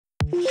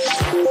If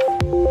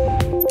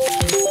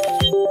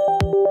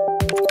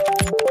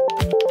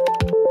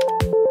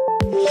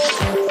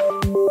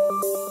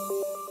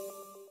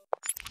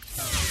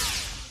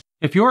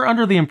you're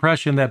under the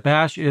impression that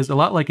Bash is a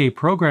lot like a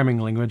programming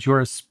language,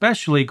 you're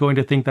especially going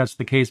to think that's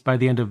the case by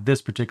the end of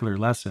this particular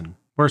lesson.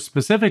 Or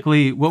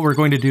specifically, what we're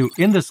going to do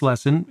in this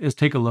lesson is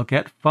take a look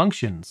at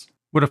functions.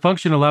 What a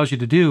function allows you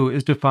to do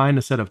is define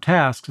a set of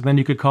tasks, and then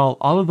you could call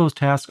all of those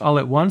tasks all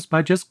at once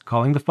by just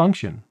calling the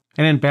function.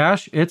 And in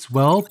Bash, it's,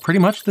 well, pretty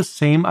much the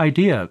same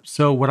idea.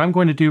 So what I'm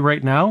going to do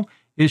right now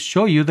is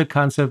show you the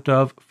concept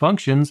of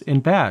functions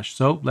in Bash.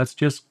 So let's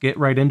just get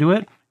right into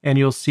it, and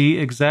you'll see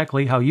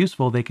exactly how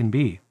useful they can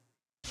be.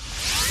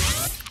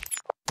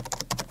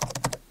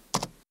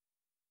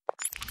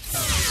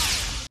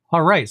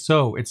 Alright,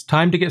 so it's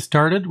time to get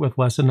started with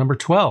lesson number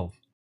 12.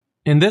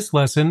 In this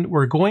lesson,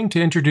 we're going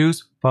to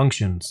introduce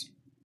functions.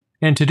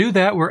 And to do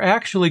that, we're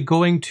actually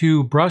going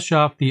to brush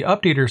off the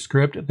updater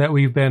script that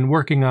we've been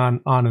working on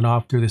and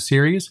off through the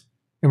series.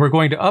 And we're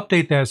going to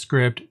update that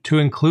script to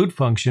include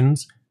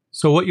functions.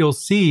 So what you'll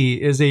see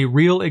is a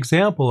real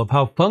example of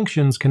how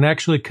functions can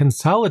actually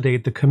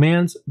consolidate the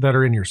commands that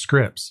are in your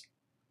scripts.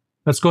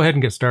 Let's go ahead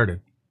and get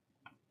started.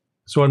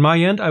 So on my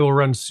end, I will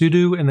run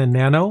sudo and then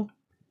nano,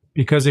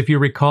 because if you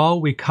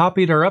recall, we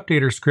copied our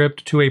updater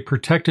script to a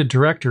protected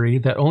directory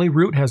that only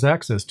root has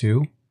access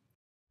to.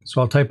 So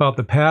I'll type out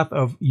the path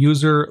of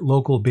user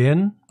local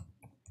bin,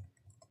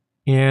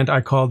 and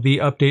I called the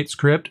update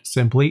script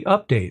simply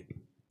update.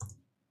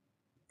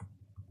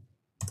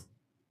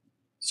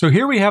 So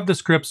here we have the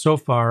script so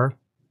far,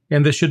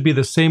 and this should be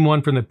the same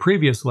one from the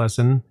previous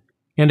lesson.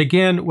 And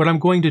again, what I'm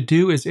going to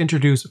do is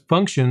introduce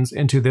functions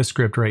into this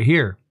script right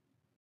here.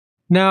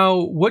 Now,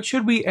 what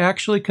should we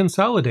actually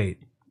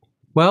consolidate?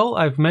 Well,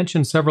 I've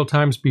mentioned several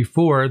times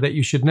before that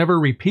you should never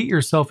repeat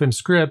yourself in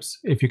scripts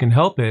if you can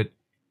help it.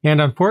 And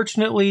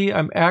unfortunately,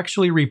 I'm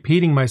actually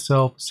repeating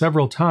myself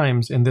several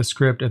times in this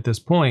script at this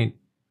point.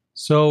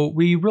 So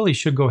we really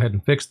should go ahead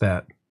and fix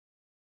that.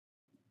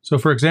 So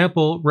for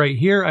example, right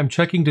here, I'm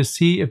checking to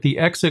see if the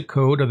exit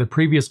code of the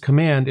previous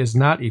command is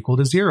not equal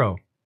to 0.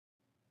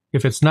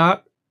 If it's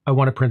not, I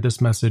want to print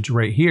this message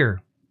right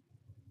here.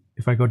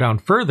 If I go down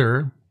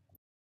further,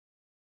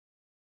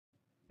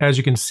 as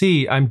you can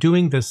see, I'm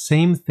doing the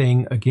same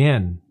thing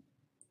again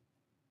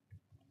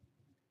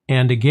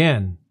and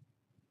again.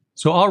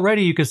 So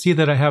already you can see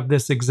that I have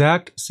this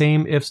exact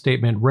same if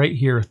statement right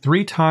here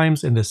 3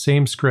 times in the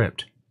same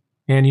script.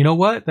 And you know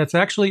what? That's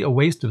actually a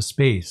waste of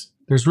space.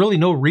 There's really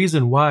no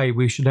reason why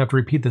we should have to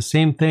repeat the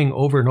same thing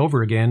over and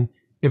over again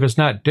if it's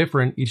not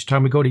different each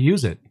time we go to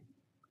use it.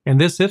 And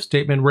this if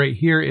statement right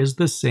here is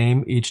the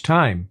same each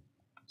time.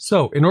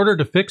 So in order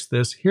to fix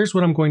this, here's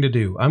what I'm going to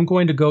do. I'm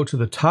going to go to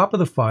the top of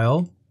the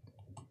file,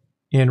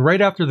 and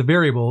right after the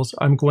variables,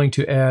 I'm going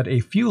to add a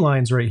few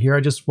lines right here. I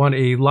just want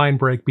a line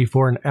break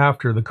before and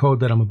after the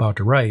code that I'm about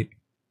to write.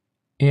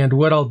 And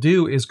what I'll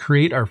do is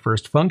create our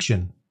first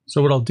function.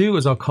 So what I'll do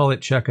is I'll call it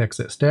check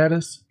exit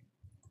status.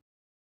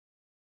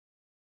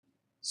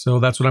 So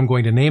that's what I'm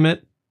going to name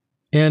it.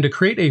 And to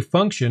create a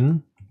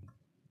function,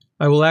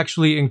 I will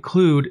actually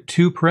include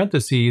 2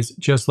 parentheses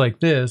just like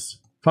this,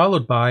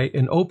 followed by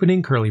an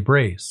opening curly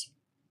brace.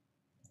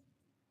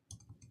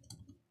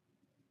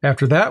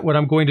 After that, what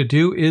I'm going to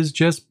do is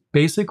just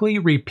basically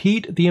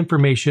repeat the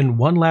information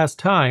one last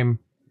time,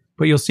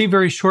 but you'll see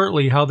very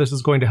shortly how this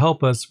is going to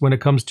help us when it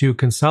comes to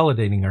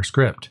consolidating our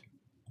script.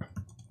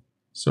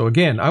 So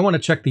again, I want to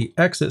check the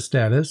exit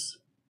status.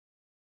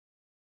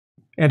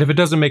 And if it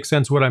doesn't make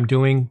sense what I'm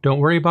doing, don't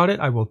worry about it.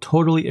 I will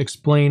totally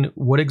explain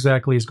what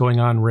exactly is going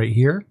on right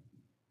here.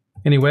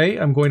 Anyway,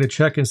 I'm going to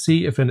check and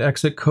see if an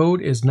exit code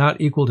is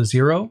not equal to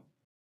 0.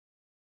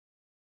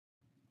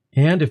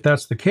 And if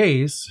that's the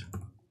case,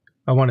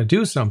 I want to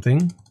do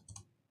something.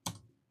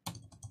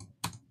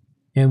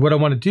 And what I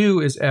want to do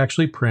is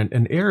actually print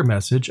an error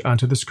message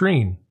onto the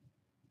screen.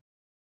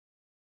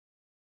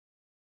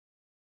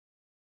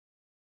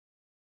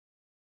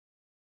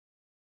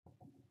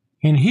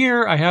 And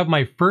here I have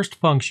my first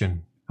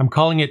function. I'm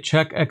calling it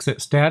check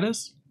exit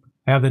status.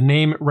 I have the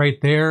name right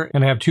there,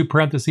 and I have 2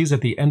 parentheses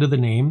at the end of the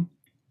name.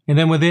 And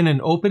then within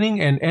an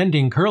opening and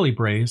ending curly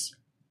brace,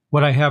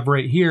 what I have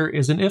right here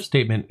is an if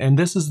statement. And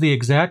this is the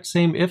exact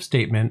same if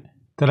statement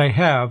that I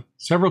have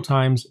several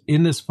times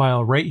in this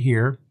file right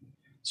here.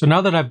 So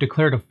now that I've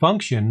declared a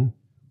function,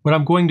 what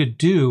I'm going to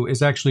do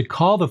is actually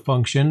call the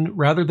function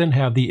rather than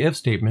have the if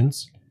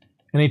statements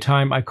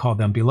anytime I call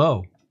them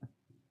below.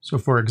 So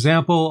for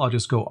example, I'll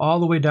just go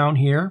all the way down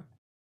here,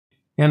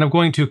 and I'm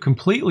going to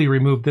completely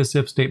remove this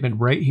if statement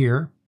right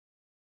here.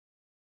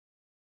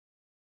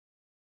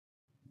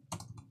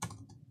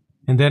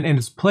 And then in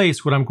its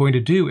place, what I'm going to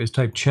do is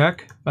type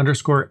check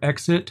underscore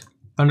exit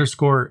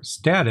underscore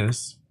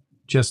status,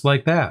 just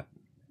like that.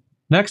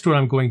 Next, what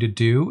I'm going to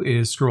do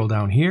is scroll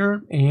down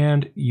here,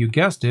 and you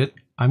guessed it,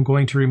 I'm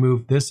going to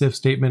remove this if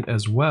statement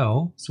as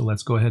well. So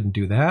let's go ahead and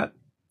do that.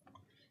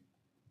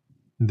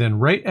 And then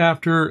right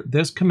after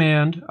this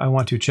command, I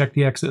want to check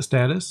the exit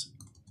status.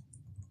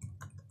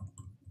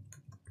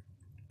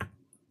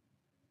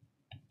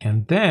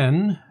 And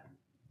then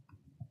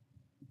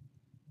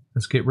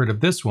let's get rid of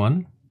this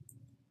one.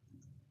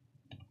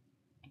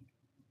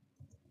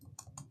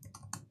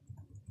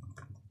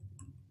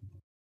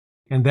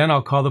 And then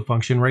I'll call the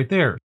function right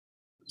there.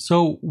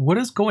 So what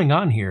is going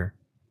on here?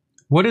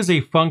 What is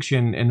a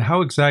function and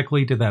how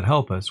exactly did that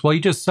help us? Well, you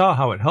just saw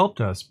how it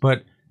helped us,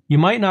 but you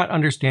might not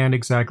understand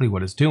exactly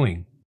what it's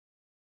doing.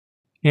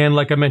 And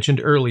like I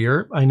mentioned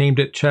earlier, I named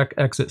it check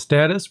exit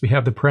status. We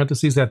have the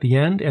parentheses at the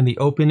end and the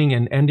opening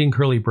and ending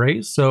curly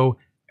brace. So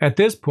at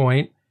this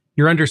point,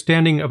 your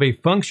understanding of a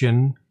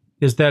function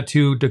is that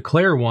to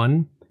declare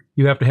one,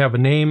 you have to have a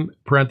name,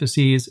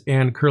 parentheses,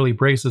 and curly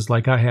braces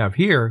like I have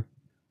here.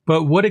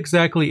 But what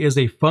exactly is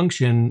a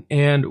function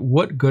and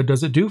what good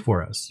does it do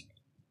for us?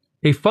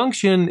 A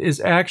function is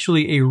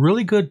actually a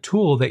really good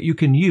tool that you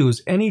can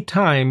use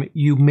anytime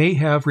you may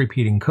have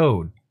repeating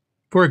code.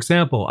 For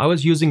example, I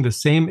was using the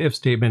same if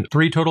statement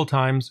 3 total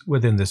times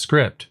within this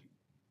script.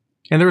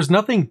 And there was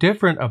nothing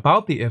different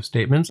about the if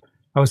statements.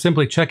 I was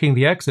simply checking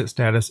the exit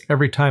status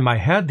every time I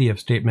had the if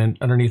statement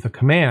underneath a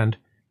command.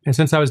 And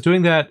since I was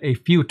doing that a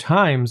few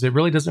times, it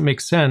really doesn't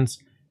make sense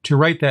to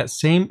write that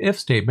same if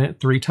statement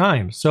 3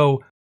 times.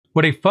 So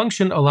what a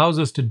function allows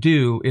us to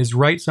do is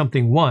write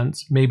something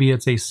once. Maybe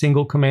it's a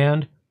single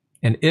command,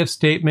 an if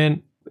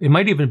statement. It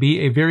might even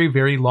be a very,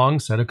 very long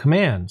set of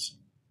commands.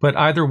 But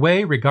either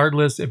way,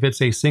 regardless if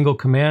it's a single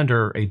command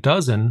or a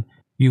dozen,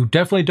 you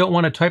definitely don't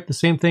want to type the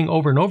same thing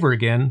over and over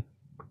again.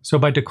 So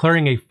by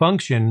declaring a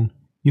function,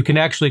 you can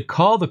actually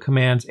call the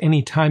commands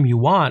anytime you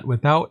want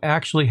without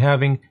actually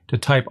having to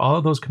type all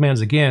of those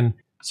commands again.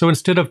 So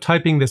instead of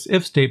typing this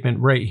if statement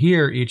right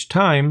here each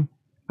time,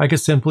 I could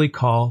simply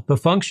call the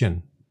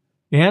function.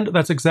 And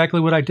that's exactly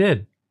what I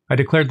did. I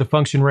declared the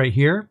function right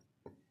here.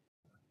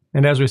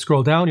 And as we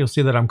scroll down, you'll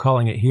see that I'm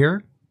calling it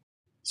here.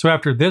 So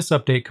after this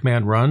update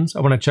command runs, I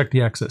want to check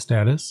the exit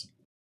status.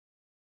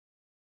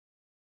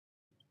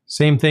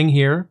 Same thing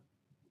here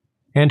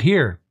and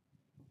here.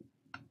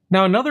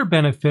 Now another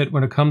benefit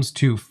when it comes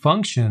to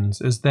functions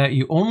is that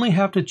you only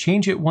have to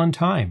change it one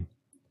time.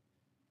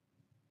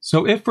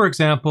 So if, for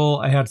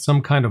example, I had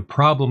some kind of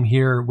problem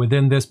here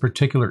within this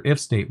particular if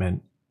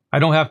statement, I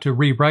don't have to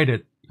rewrite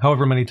it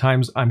however many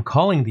times I'm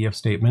calling the if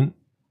statement.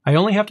 I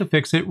only have to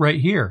fix it right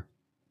here.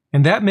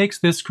 And that makes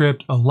this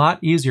script a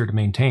lot easier to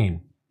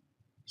maintain.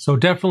 So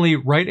definitely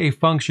write a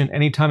function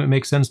anytime it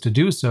makes sense to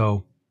do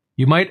so.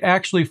 You might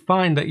actually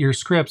find that your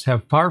scripts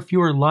have far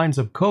fewer lines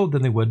of code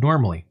than they would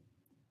normally.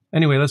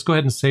 Anyway, let's go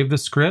ahead and save the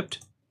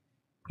script,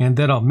 and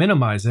then I'll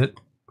minimize it,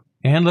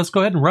 and let's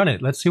go ahead and run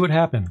it. Let's see what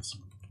happens.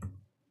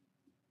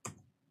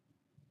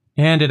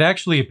 And it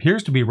actually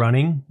appears to be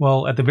running.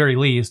 Well, at the very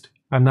least,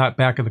 I'm not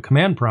back at the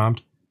command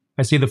prompt.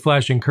 I see the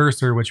flashing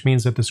cursor, which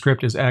means that the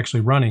script is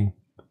actually running.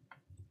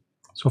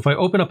 So if I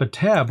open up a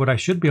tab, what I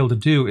should be able to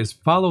do is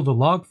follow the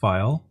log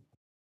file.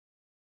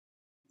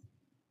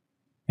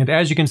 And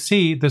as you can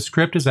see, the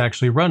script is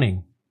actually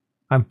running.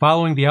 I'm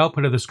following the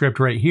output of the script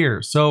right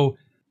here. So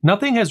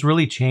nothing has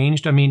really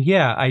changed. I mean,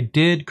 yeah, I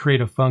did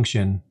create a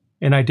function,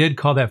 and I did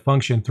call that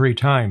function 3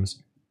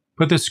 times.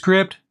 But the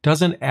script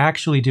doesn't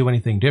actually do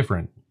anything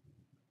different.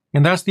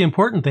 And that's the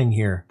important thing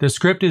here. The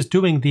script is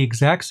doing the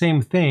exact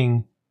same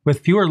thing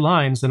with fewer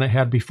lines than it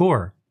had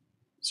before.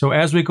 So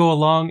as we go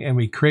along and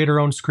we create our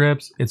own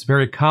scripts, it's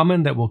very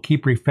common that we'll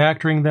keep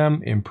refactoring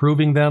them,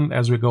 improving them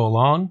as we go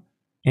along.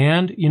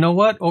 And you know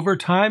what? Over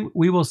time,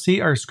 we will see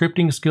our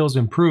scripting skills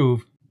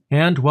improve.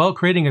 And while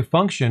creating a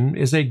function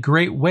is a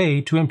great way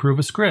to improve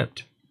a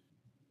script.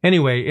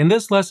 Anyway, in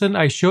this lesson,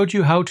 I showed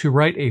you how to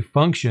write a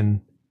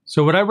function.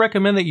 So what I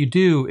recommend that you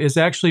do is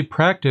actually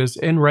practice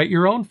and write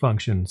your own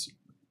functions.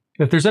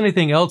 If there's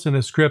anything else in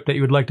the script that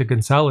you would like to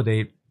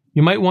consolidate,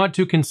 you might want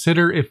to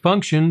consider if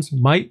functions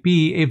might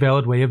be a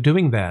valid way of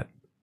doing that.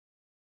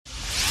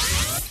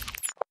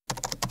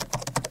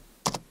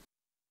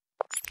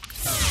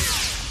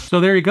 So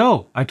there you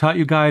go. I taught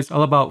you guys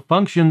all about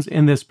functions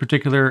in this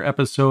particular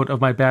episode of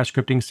my Bash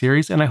scripting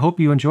series, and I hope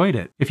you enjoyed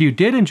it. If you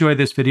did enjoy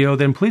this video,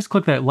 then please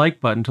click that like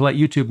button to let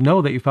YouTube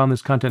know that you found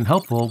this content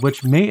helpful,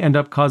 which may end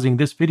up causing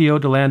this video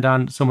to land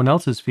on someone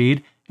else's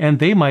feed, and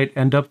they might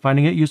end up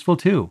finding it useful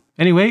too.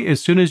 Anyway,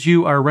 as soon as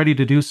you are ready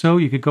to do so,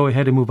 you could go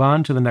ahead and move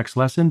on to the next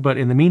lesson, but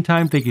in the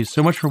meantime, thank you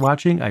so much for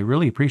watching. I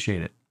really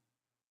appreciate it.